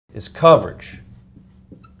is coverage.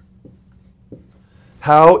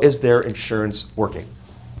 How is their insurance working?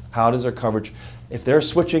 How does their coverage, if they're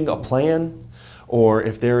switching a plan or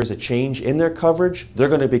if there is a change in their coverage, they're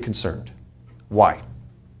going to be concerned. Why?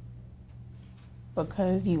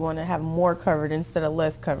 Because you want to have more covered instead of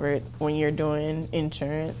less covered when you're doing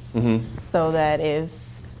insurance. So that if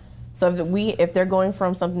they're going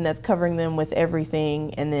from something that's covering them with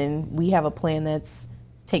everything, and then we have a plan that's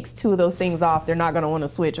takes two of those things off, they're not going to want to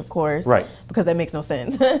switch, of course. Right. Because that makes no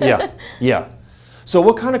sense. Yeah. So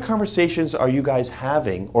what kind of conversations are you guys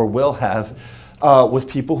having or will have with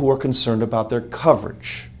people who are concerned about their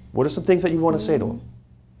coverage? What are some things that you want to say to them?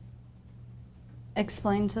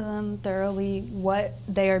 Explain to them thoroughly what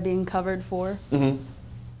they are being covered for.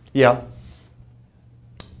 Yeah.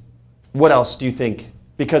 What else do you think?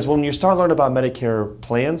 Because when you start learning about Medicare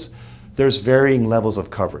plans, there's varying levels of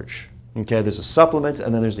coverage. Okay, there's a supplement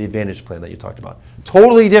and then there's the Advantage plan that you talked about.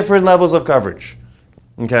 Totally different levels of coverage.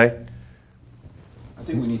 Okay? I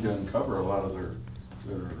think we need to uncover a lot of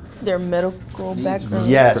Their medical background.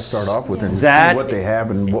 Yes. To start off with and That- see what they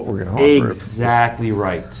have and what we're going to offer. Exactly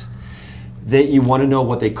right. That you want to know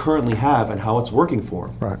what they currently have and how it's working for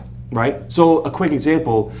them. Right. Right? So a quick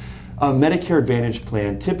example, a Medicare Advantage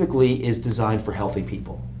plan typically is designed for healthy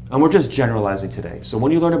people. And we're just generalizing today. So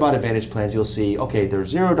when you learn about Advantage plans, you'll see, okay, they're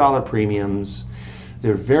 $0 premiums,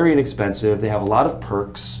 they're very inexpensive, they have a lot of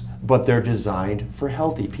perks, but they're designed for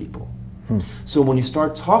healthy people. So when you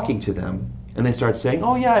start talking to them, and they start saying,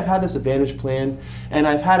 oh yeah, I've had this Advantage plan, and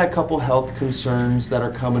I've had a couple health concerns that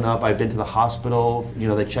are coming up. I've been to the hospital,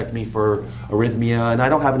 they checked me for arrhythmia, and I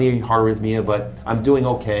don't have any heart arrhythmia, but I'm doing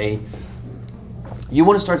okay. You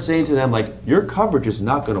want to start saying to them, like, your coverage is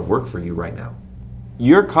not going to work for you right now.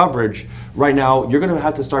 Your coverage right now, you're going to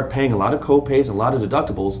have to start paying a lot of co-pays, a lot of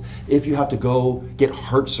deductibles if you have to go get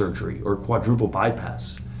heart surgery or quadruple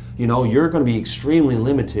bypass. You're going to be extremely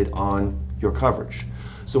limited on your coverage.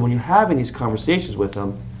 So when you're having these conversations with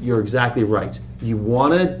them, you're exactly right. You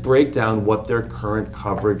want to break down what their current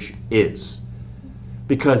coverage is.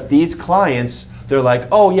 Because these clients, they're like,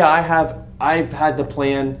 oh yeah, I've had the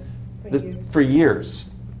plan for years.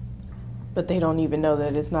 But they don't even know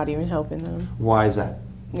that it's not even helping them. Why is that?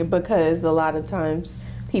 Because a lot of times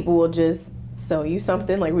people will just sell you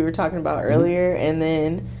something like we were talking about earlier, and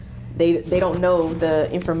then they don't know the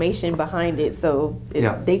information behind it, so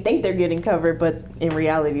they think they're getting covered, but in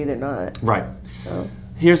reality they're not. Right. So.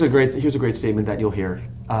 Here's a great statement that you'll hear.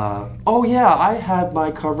 Oh yeah, I had my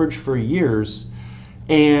coverage for years,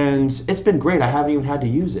 and it's been great. I haven't even had to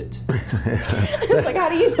use it. It's like, how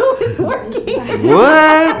do you know it's working?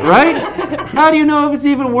 What? Right? How do you know if it's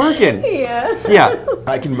even working? Yeah.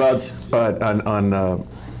 I can vouch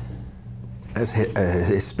as a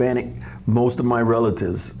Hispanic, most of my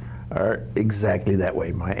relatives are exactly that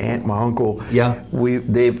way. My aunt, my uncle,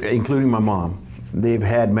 they've, including my mom, they've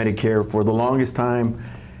had Medicare for the longest time.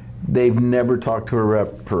 They've never talked to a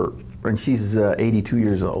rep and she's 82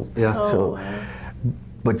 years old. Yeah. So,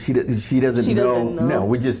 but she doesn't know. No,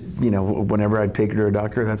 we just, whenever I take her to a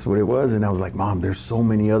doctor, that's what it was. And I was like, Mom, there's so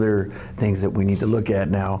many other things that we need to look at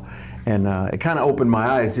now. And it kind of opened my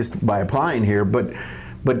eyes just by applying here. But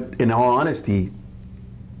in all honesty,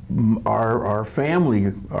 our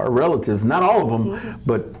family, our relatives, not all of them,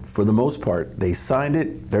 but for the most part, they signed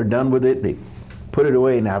it, they're done with it, they put it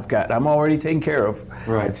away, and I'm already taken care of.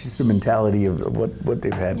 Right. It's just the mentality of what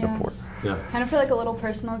they've had before. Yeah. Kind of for like a little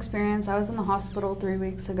personal experience, I was in the hospital 3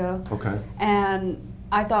 weeks ago. Okay. And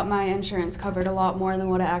I thought my insurance covered a lot more than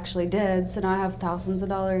what it actually did, so now I have thousands of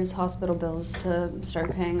dollars hospital bills to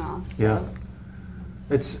start paying off. So.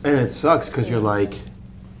 Yeah. It sucks because you're like,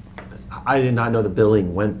 I did not know the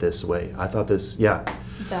billing went this way. I thought this,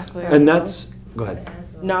 Exactly. And that's, go ahead.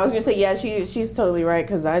 No, I was gonna say, yeah, she's totally right,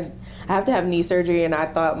 because I have to have knee surgery, and I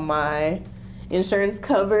thought my insurance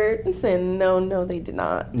covered, said no, they did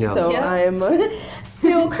not. Yeah. So I'm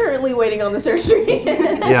still currently waiting on the surgery.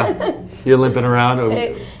 Yeah, you're limping around.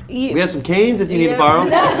 We have some canes if you need to borrow.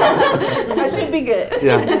 I should be good.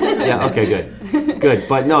 Yeah, okay, good.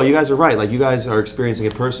 But no, you guys are right. Like, you guys are experiencing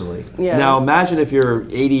it personally. Yeah. Now imagine if you're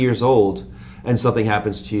 80 years old and something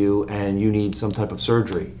happens to you and you need some type of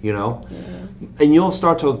surgery, Yeah. And you'll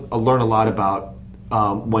start to learn a lot about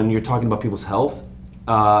when you're talking about people's health,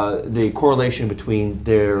 the correlation between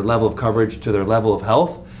their level of coverage to their level of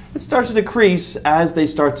health. It starts to decrease as they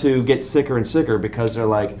start to get sicker and sicker, because they're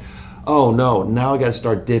like, oh no, now I got to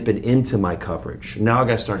start dipping into my coverage. Now I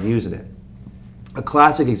got to start using it. A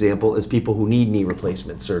classic example is people who need knee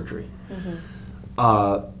replacement surgery.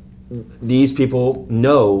 These people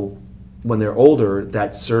know when they're older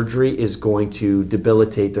that surgery is going to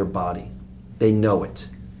debilitate their body. They know it.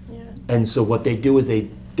 Yeah. And so what they do is they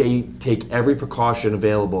take every precaution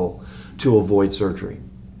available to avoid surgery.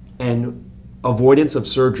 And avoidance of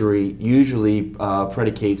surgery usually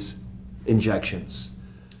predicates injections.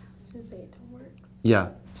 Yeah.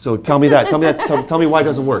 So tell me that. Tell me why it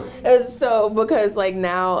doesn't work. So because like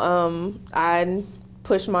now I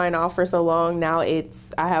pushed mine off for so long. Now I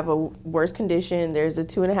have a worse condition. There's a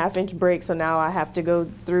 2.5-inch break, so now I have to go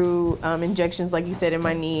through injections, like you said, in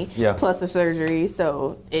my knee, plus the surgery.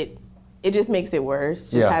 So it just makes it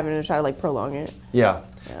worse. Just having to try to like prolong it. Yeah.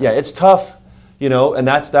 It's tough, and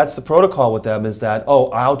that's the protocol with them is that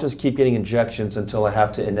I'll just keep getting injections until I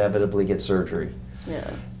have to inevitably get surgery. Yeah.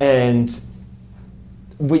 And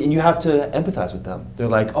you have to empathize with them. They're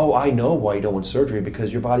like, I know why you don't want surgery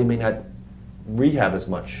because your body may not rehab as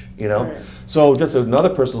much, Right. So just another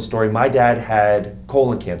personal story, my dad had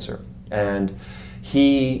colon cancer, and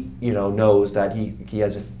he, knows that he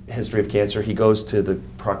has a history of cancer. He goes to the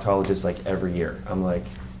proctologist like every year. I'm like,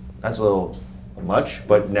 that's a little much,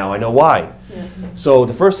 but now I know why. Yeah. So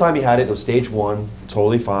the first time he had it was stage 1,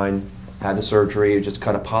 totally fine, had the surgery, just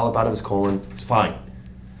cut a polyp out of his colon, it's fine.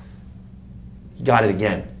 He got it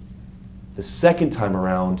again. The second time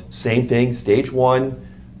around, same thing, stage 1,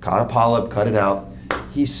 caught a polyp, cut it out.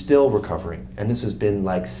 He's still recovering, and this has been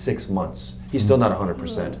like 6 months. He's still not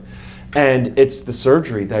 100%. And it's the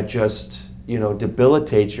surgery that just,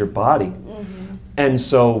 debilitates your body. Mm-hmm. And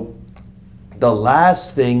so the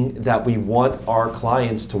last thing that we want our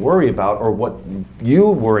clients to worry about, or what you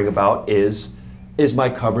worrying about, is my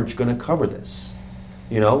coverage going to cover this?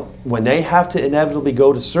 When they have to inevitably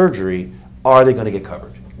go to surgery, are they going to get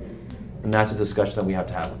covered? And that's a discussion that we have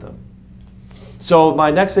to have with them. So my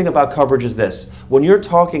next thing about coverage is this. When you're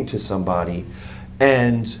talking to somebody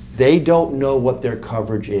and they don't know what their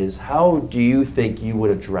coverage is, how do you think you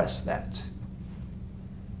would address that?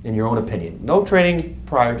 In your own opinion. No training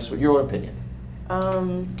prior, just your own opinion.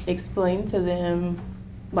 Explain to them,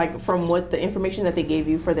 like from what the information that they gave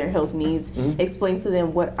you for their health needs, explain to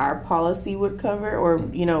them what our policy would cover, or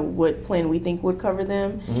what plan we think would cover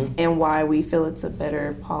them, and why we feel it's a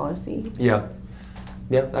better policy. Yeah,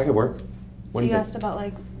 that could work. So you asked about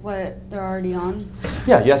like what they're already on?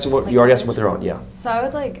 Yeah, you already asked what they're on. Yeah. So I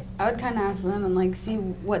would kind of ask them and like see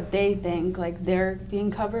what they think like they're being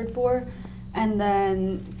covered for, and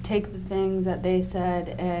then take the things that they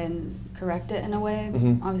said and correct it in a way,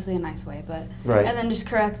 obviously a nice way, but and then just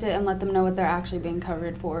correct it and let them know what they're actually being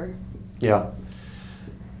covered for. Yeah.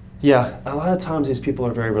 A lot of times these people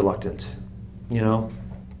are very reluctant.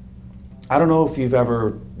 I don't know if you've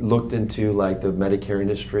ever looked into like the Medicare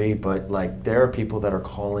industry, but like there are people that are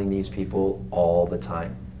calling these people all the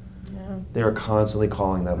time. Yeah. They're constantly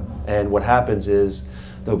calling them, and what happens is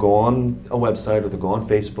they'll go on a website or they'll go on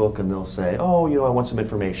Facebook and they'll say, I want some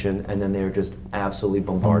information, and then they're just absolutely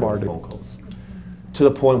bombarded with phone calls. To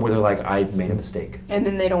the point where they're like, I made a mistake. And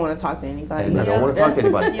then they don't want to talk to anybody. And they don't want to talk to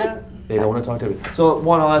anybody. They don't want to talk to anybody. So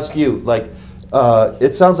Juan, I'll ask you,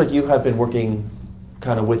 it sounds like you have been working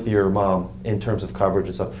kind of with your mom in terms of coverage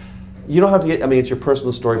and stuff. You don't have to it's your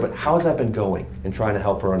personal story, but how has that been going in trying to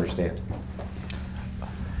help her understand?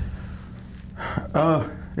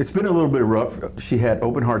 It's been a little bit rough. She had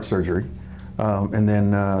open heart surgery, and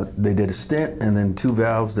then they did a stent and then 2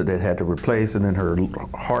 valves that they had to replace, and then her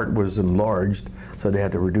heart was enlarged, so they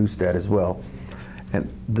had to reduce that as well. And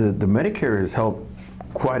the Medicare has helped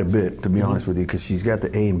quite a bit, to be honest with you, because she's got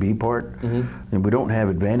the A and B part, and we don't have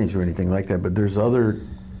Advantage or anything like that, but there's other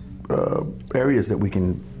areas that we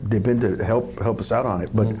can dip into to help us out on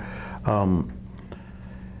it. But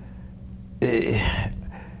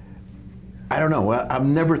I don't know. I've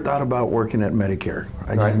never thought about working at Medicare.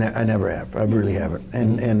 I never have. I really haven't.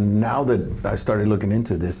 And now that I started looking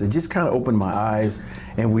into this, it just kind of opened my eyes,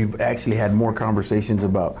 and we've actually had more conversations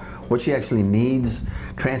about what she actually needs,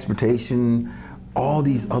 transportation, all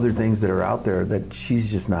these other things that are out there that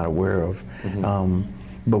she's just not aware of.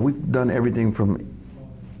 But we've done everything from,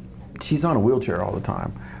 she's on a wheelchair all the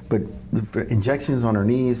time, but the injections on her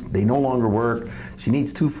knees, they no longer work. She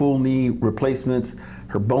needs 2 full knee replacements.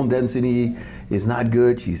 Her bone density is not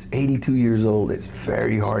good. She's 82 years old. It's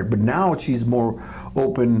very hard. But now she's more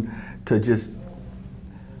open to just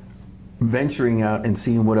venturing out and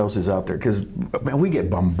seeing what else is out there. Because, man, we get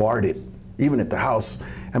bombarded, even at the house.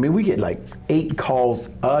 I mean, we get like 8 calls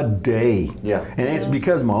a day. Yeah. And it's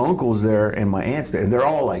because my uncle's there and my aunt's there. And they're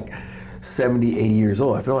all like 70, 80 years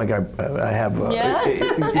old. I feel like I have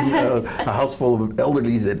a house full of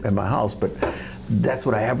elderlies at my house. But that's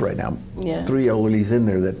what I have right now. 3 elderlies in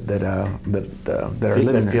there that are living there.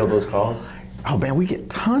 That feel those calls? Oh man, we get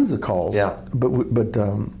tons of calls. Yeah. But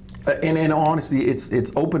and honestly,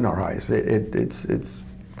 it's opened our eyes. It's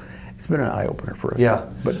it's been an eye opener for us. Yeah.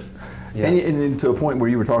 But Yeah. and to a point where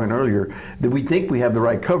you were talking earlier, that we think we have the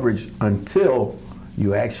right coverage until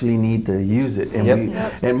you actually need to use it. And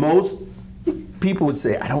Yep. and most people would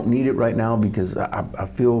say, I don't need it right now because I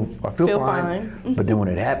feel Feel fine. fine. But then when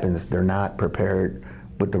it happens, they're not prepared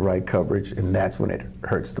with the right coverage, and that's when it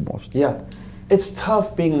hurts the most. Yeah. It's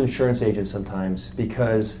tough being an insurance agent sometimes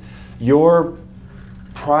because your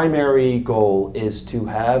primary goal is to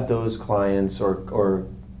have those clients or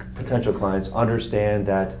potential clients understand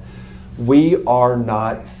that we are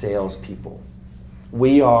not salespeople.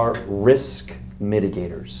 We are risk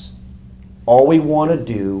mitigators. All we want to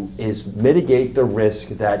do is mitigate the risk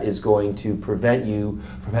that is going to prevent you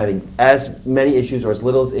from having as many issues or as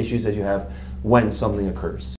little issues as you have when something occurs.